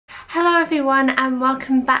everyone and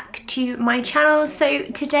welcome back to my channel. So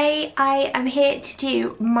today I am here to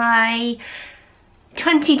do my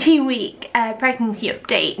 22-week pregnancy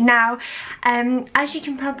update. Now as you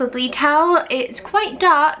can probably tell, it's quite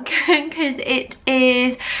dark because it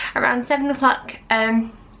is around 7 o'clock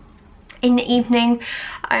in the evening.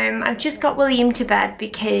 I've just got William to bed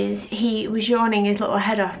because he was yawning his little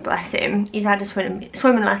head off, bless him. He's had a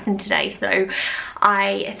swimming lesson today, so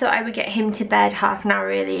I thought I would get him to bed half an hour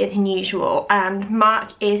earlier than usual. And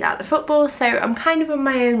Mark is at the football, so I'm kind of on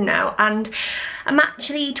my own now, and I'm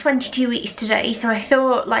actually 22 weeks today, so I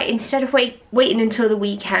thought, like, instead of waiting until the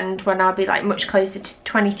weekend when I'll be like much closer to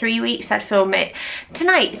 23 weeks, I'd film it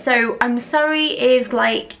tonight. So I'm sorry if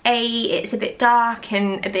like it's a bit dark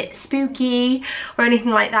and a bit spooky or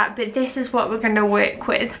anything like that, but this is what we're going to work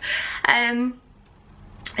with.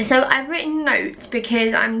 So I've written notes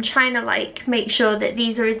because I'm trying to like make sure that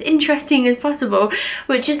these are as interesting as possible,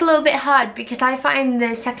 which is a little bit hard because I find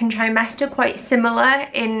the second trimester quite similar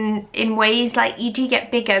in ways. Like, you do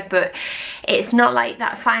get bigger, but it's not like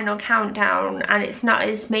that final countdown, and it's not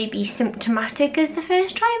as maybe symptomatic as the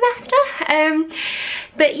first trimester.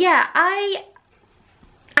 But yeah, I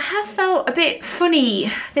have felt a bit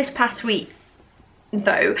funny this past week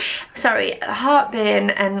though. Sorry,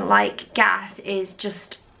 heartburn and like gas is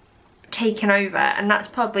just taken over, and that's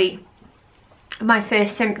probably my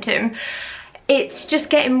first symptom. It's just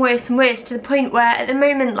getting worse and worse to the point where at the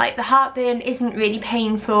moment, like, the heartburn isn't really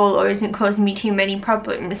painful or isn't causing me too many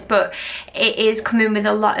problems, but it is coming with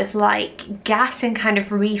a lot of like gas and kind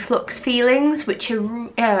of reflux feelings, which are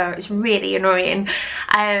it's really annoying.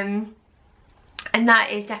 And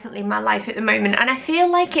that is definitely my life at the moment, and I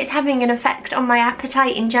feel like it's having an effect on my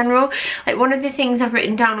appetite in general. Like, one of the things I've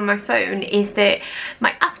written down on my phone is that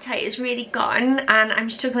my appetite is really gone and I'm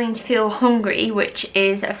struggling to feel hungry, which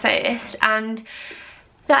is a first, and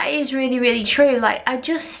that is really true. Like, I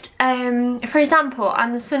just for example,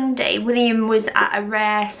 on Sunday, William was at a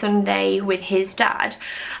rare Sunday with his dad.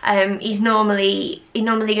 He normally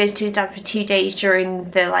goes to his dad for 2 days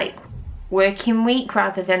during the like working week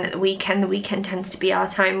rather than at the weekend. The weekend tends to be our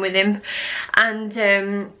time with him,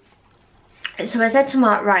 and so I said to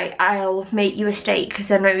Mark, right, I'll make you a steak because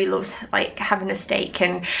I know he loves like having a steak,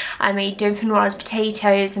 and I made dauphinoise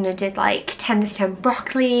potatoes, and I did like 10 to 10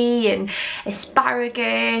 broccoli and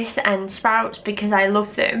asparagus and sprouts because I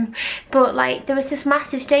love them. But like, there was this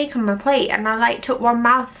massive steak on my plate and I like took one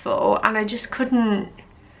mouthful and I just couldn't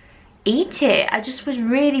eat it. I just was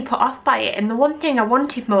really put off by it, and the one thing I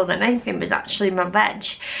wanted more than anything was actually my veg,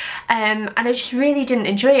 and I just really didn't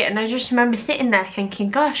enjoy it. And I just remember sitting there thinking,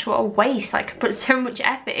 gosh, what a waste, like I put so much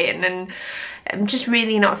effort in and I'm just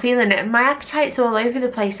really not feeling it. And my appetite's all over the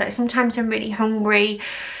place. Like, sometimes I'm really hungry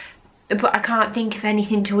but I can't think of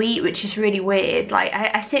anything to eat, which is really weird. Like,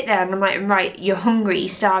 I sit there and I'm like, right, you're hungry, you're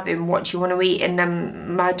starving, what do you want to eat? And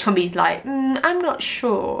then my tummy's like, I'm not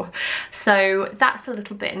sure. So that's a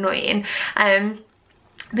little bit annoying.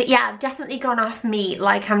 But yeah, I've definitely gone off meat.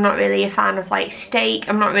 Like, I'm not really a fan of like steak,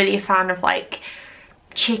 I'm not really a fan of like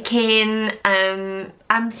chicken.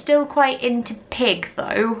 I'm still quite into pig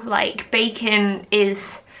though. Like,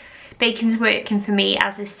 bacon's working for me,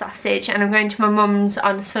 as is sausage, and I'm going to my mum's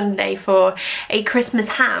on Sunday for a Christmas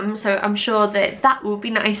ham, so I'm sure that that will be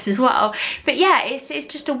nice as well. But yeah, it's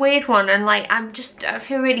just a weird one, and like, I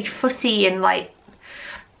feel really fussy and like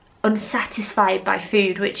unsatisfied by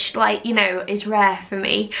food, which, like, you know, is rare for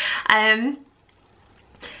me.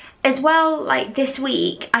 As well, like this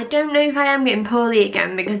week, I don't know if I am getting poorly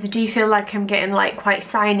again, because I do feel like I'm getting like quite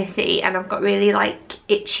sinusy and I've got really like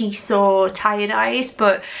itchy, sore, tired eyes,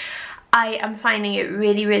 but I am finding it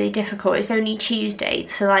really difficult. It's only Tuesday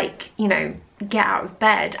to, like, you know, get out of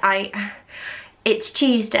bed. It's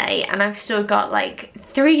Tuesday and I've still got like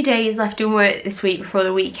 3 days left in work this week before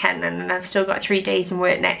the weekend, and then I've still got 3 days in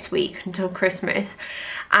work next week until Christmas,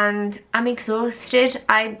 and I'm exhausted.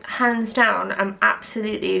 Hands down, I'm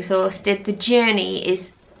absolutely exhausted. The journey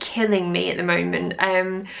is killing me at the moment.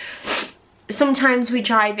 Sometimes we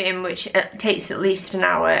drive in, which takes at least an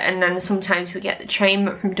hour, and then sometimes we get the train,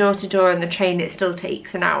 but from door to door on the train it still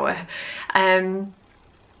takes an hour. And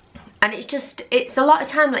it's a lot of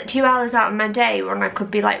time, like 2 hours out of my day when I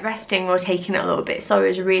could be like resting or taking it a little bit slower,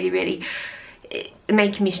 is really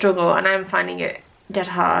making me struggle, and I'm finding it dead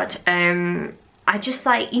hard. I just,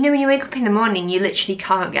 like, you know, when you wake up in the morning you literally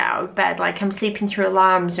can't get out of bed. Like, I'm sleeping through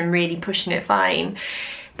alarms and really pushing it fine.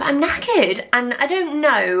 But I'm knackered, and I don't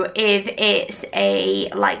know if it's a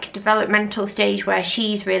like developmental stage where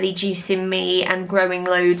she's really juicing me and growing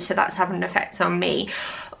loads, so that's having an effect on me,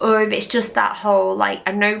 or if it's just that whole, like,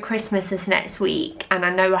 I know Christmas is next week and I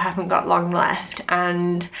know I haven't got long left,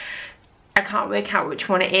 and I can't work out which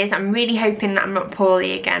one it is. I'm really hoping that I'm not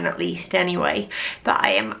poorly again, at least anyway. But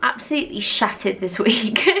I am absolutely shattered this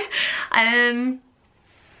week.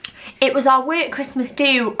 It was our work Christmas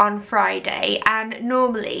do on Friday, and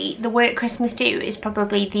normally the work Christmas do is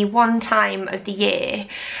probably the one time of the year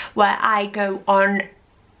where I go on,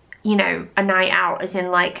 you know, a night out, as in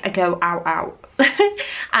like I go out.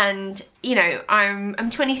 And you know, I'm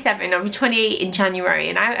 27, I'll be 28 in January,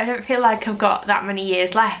 and I don't feel like I've got that many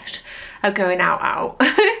years left of going out.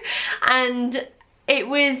 And it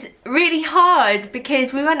was really hard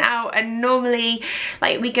because we went out, and normally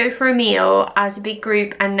like we go for a meal as a big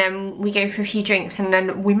group, and then we go for a few drinks, and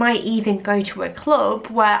then we might even go to a club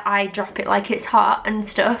where I drop it like it's hot and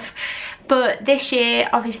stuff. But this year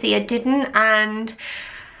obviously I didn't, and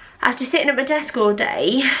after sitting at my desk all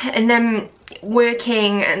day and then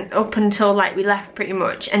working and up until like we left pretty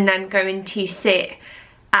much, and then going to sit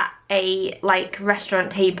at a like restaurant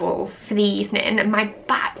table for the evening, and my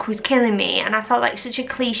back was killing me, and I felt like such a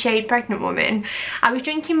cliched pregnant woman. I was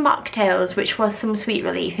drinking mocktails, which was some sweet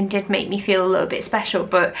relief and did make me feel a little bit special,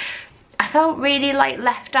 but I felt really like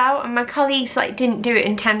left out, and my colleagues like didn't do it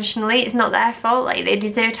intentionally. It's not their fault, like they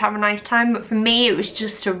deserve to have a nice time, but for me it was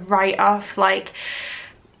just a write-off. Like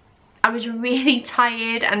I was really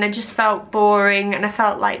tired, and I just felt boring, and I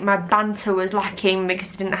felt like my banter was lacking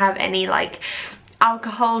because I didn't have any like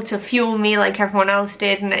alcohol to fuel me like everyone else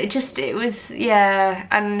did. And it was, yeah,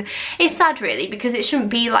 and it's sad really because it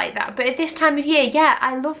shouldn't be like that. But at this time of year, yeah,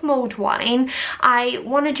 I love mulled wine. I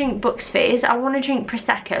want to drink Bucks Fizz. I want to drink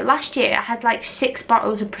Prosecco. Last year I had like 6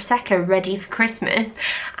 bottles of Prosecco ready for Christmas,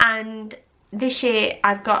 and this year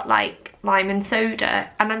I've got like lime and soda,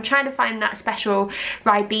 and I'm trying to find that special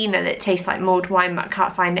Ribena that tastes like mulled wine, but I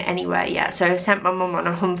can't find it anywhere yet. So I sent my mum on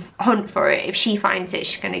a hunt for it. If she finds it,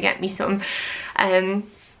 she's going to get me some.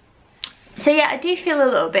 So yeah, I do feel a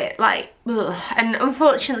little bit like, ugh. And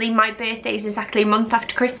unfortunately my birthday is exactly a month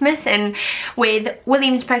after Christmas, and with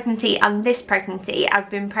William's pregnancy and this pregnancy, I've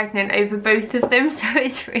been pregnant over both of them, so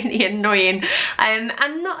it's really annoying.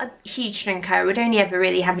 I'm not a huge drinker. I would only ever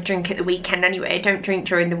really have a drink at the weekend anyway. I don't drink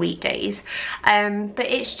during the weekdays. But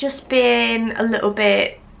it's just been a little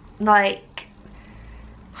bit like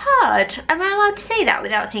hard. Am I allowed to say that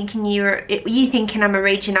without thinking you thinking I'm a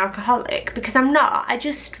raging alcoholic? Because I'm not. I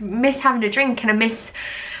just miss having a drink, and I miss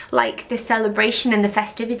like the celebration and the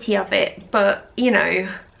festivity of it. But you know,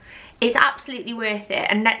 it's absolutely worth it.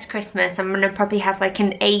 And next Christmas I'm gonna probably have like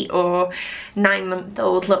an 8 or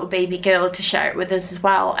 9-month-old little baby girl to share it with us as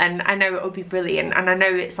well, and I know it'll be brilliant. And I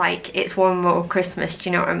know it's like it's one more Christmas, do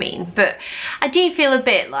you know what I mean? But I do feel a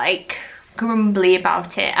bit like grumbly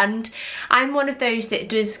about it, and I'm one of those that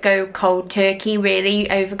does go cold turkey really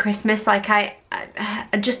over Christmas. Like I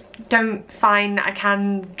just don't find that I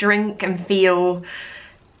can drink and feel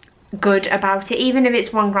good about it. Even if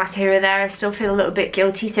it's 1 glass here or there, I still feel a little bit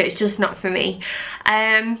guilty, so it's just not for me.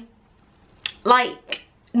 Like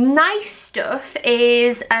nice stuff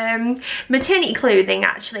is maternity clothing.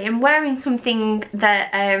 Actually, I'm wearing something that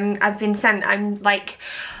I've been sent. I'm like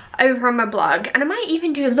over on my blog, and I might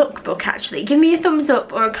even do a lookbook actually. Give me a thumbs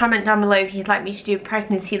up or a comment down below if you'd like me to do a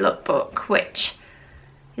pregnancy lookbook, which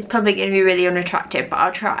is probably going to be really unattractive, but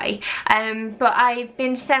I'll try. But I've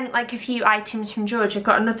been sent like a few items from George. I've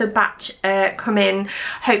got another batch coming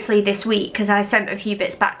hopefully this week, because I sent a few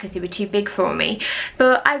bits back because they were too big for me.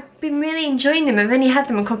 But I've been really enjoying them. I've only had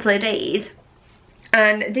them a couple of days,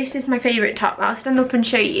 and this is my favourite top. I'll stand up and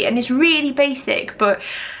show you, and it's really basic, but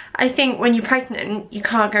I think when you're pregnant you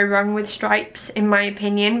can't go wrong with stripes, in my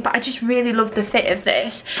opinion. But I just really love the fit of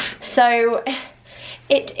this. So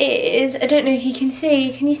it is, I don't know if you can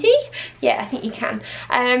see, can you see? Yeah, I think you can.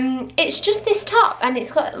 It's just this top, and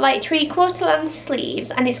it's got like 3/4 length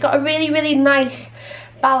sleeves, and it's got a really nice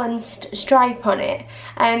balanced stripe on it,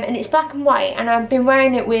 and it's black and white, and I've been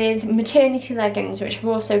wearing it with maternity leggings, which I've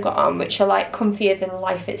also got on, which are like comfier than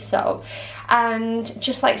life itself, and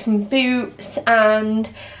just like some boots, and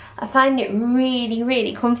I find it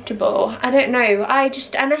really comfortable. I don't know,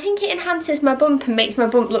 and I think it enhances my bump and makes my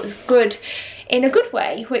bump look good in a good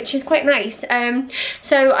way, which is quite nice.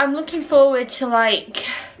 So I'm looking forward to like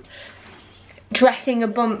dressing a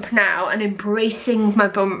bump now and embracing my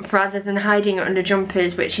bump rather than hiding it under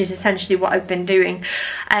jumpers, which is essentially what I've been doing.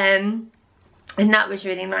 And that was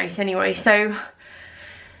really nice anyway. So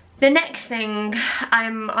the next thing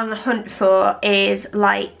I'm on the hunt for is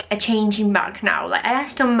like a changing bag now. Like I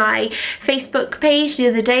asked on my Facebook page the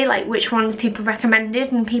other day like which ones people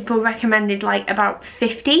recommended, and people recommended like about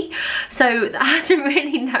 50. So that hasn't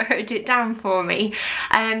really narrowed it down for me.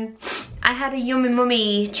 I had a Yummy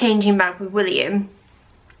Mummy changing bag with William,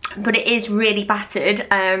 but it is really battered,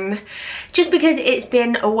 just because it's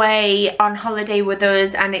been away on holiday with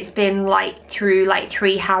us, and it's been like through like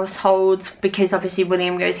 3 households, because obviously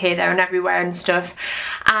William goes here, there and everywhere and stuff,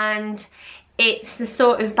 and it's the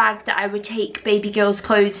sort of bag that I would take baby girl's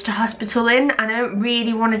clothes to hospital in, and I don't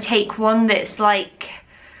really want to take one that's like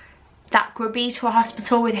that grubby to a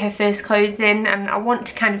hospital with her first clothes in. And I want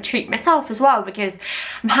to kind of treat myself as well, because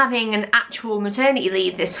I'm having an actual maternity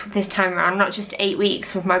leave this time around, not just 8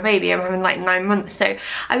 weeks with my baby. I'm having like 9 months, so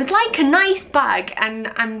I would like a nice bag,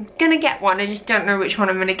 and I'm gonna get one. I just don't know which one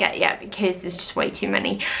I'm gonna get yet, because there's just way too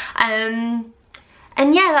many.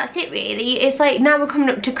 And yeah, that's it really. It's like now we're coming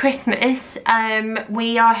up to Christmas.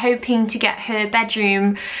 We are hoping to get her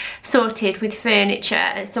bedroom sorted with furniture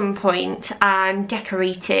at some point and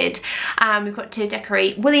decorated. We've got to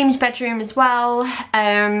decorate William's bedroom as well,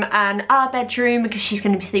 and our bedroom, because she's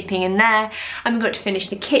going to be sleeping in there. And we've got to finish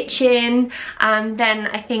the kitchen, and then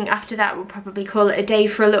I think after that we'll probably call it a day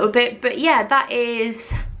for a little bit. But yeah, that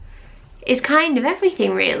is kind of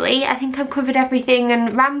everything really. I think I've covered everything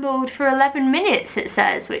and rambled for 11 minutes, it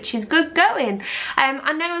says, which is good going.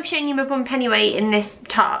 I know I've shown you my bump anyway in this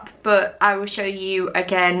top, but I will show you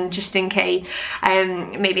again just in case.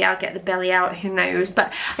 Maybe I'll get the belly out, who knows.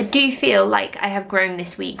 But I do feel like I have grown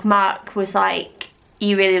this week. Mark was like,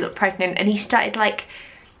 you really look pregnant, and he started like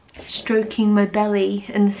stroking my belly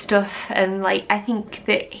and stuff, and like I think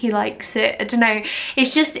that he likes it. I don't know,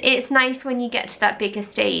 it's nice when you get to that bigger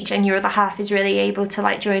stage and your other half is really able to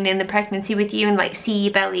like join in the pregnancy with you and like see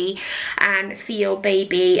your belly and feel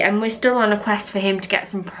baby. And we're still on a quest for him to get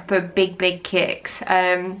some proper big kicks,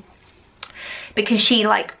 because she,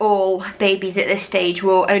 like all babies at this stage,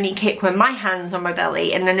 will only kick when my hand's on my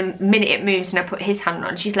belly, and then the minute it moves and I put his hand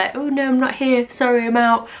on, she's like, oh no, I'm not here, sorry, I'm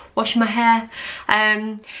out washing my hair.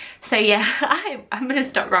 So yeah, I'm gonna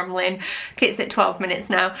stop rambling. It's at 12 minutes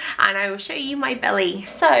now, and I will show you my belly.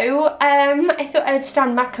 So I thought I would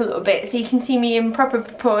stand back a little bit so you can see me in proper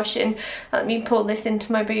proportion. Let me pull this into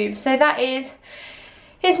my boobs. So that is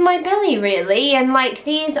my belly really, and like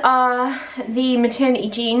these are the maternity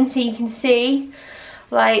jeans, so you can see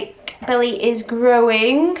like belly is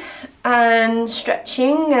growing and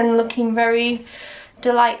stretching and looking very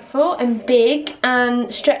delightful and big.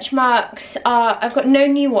 And stretch marks are, I've got no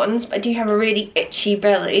new ones, but I do have a really itchy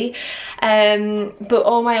belly, but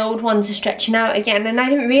all my old ones are stretching out again, and I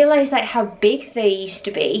didn't realise like how big they used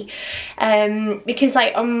to be, because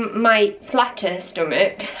like on my flatter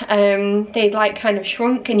stomach they'd like kind of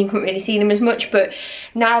shrunk and you couldn't really see them as much, but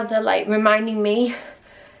now they're like reminding me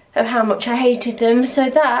of how much I hated them. So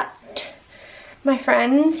that, my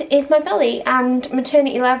friends, is my belly, and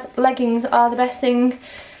maternity leggings are the best thing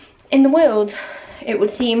in the world, it would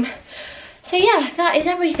seem. So yeah, that is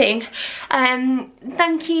everything.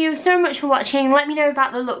 Thank you so much for watching. Let me know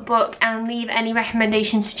about the lookbook and leave any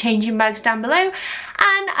recommendations for changing bags down below,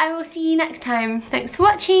 and I will see you next time. Thanks for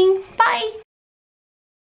watching. Bye.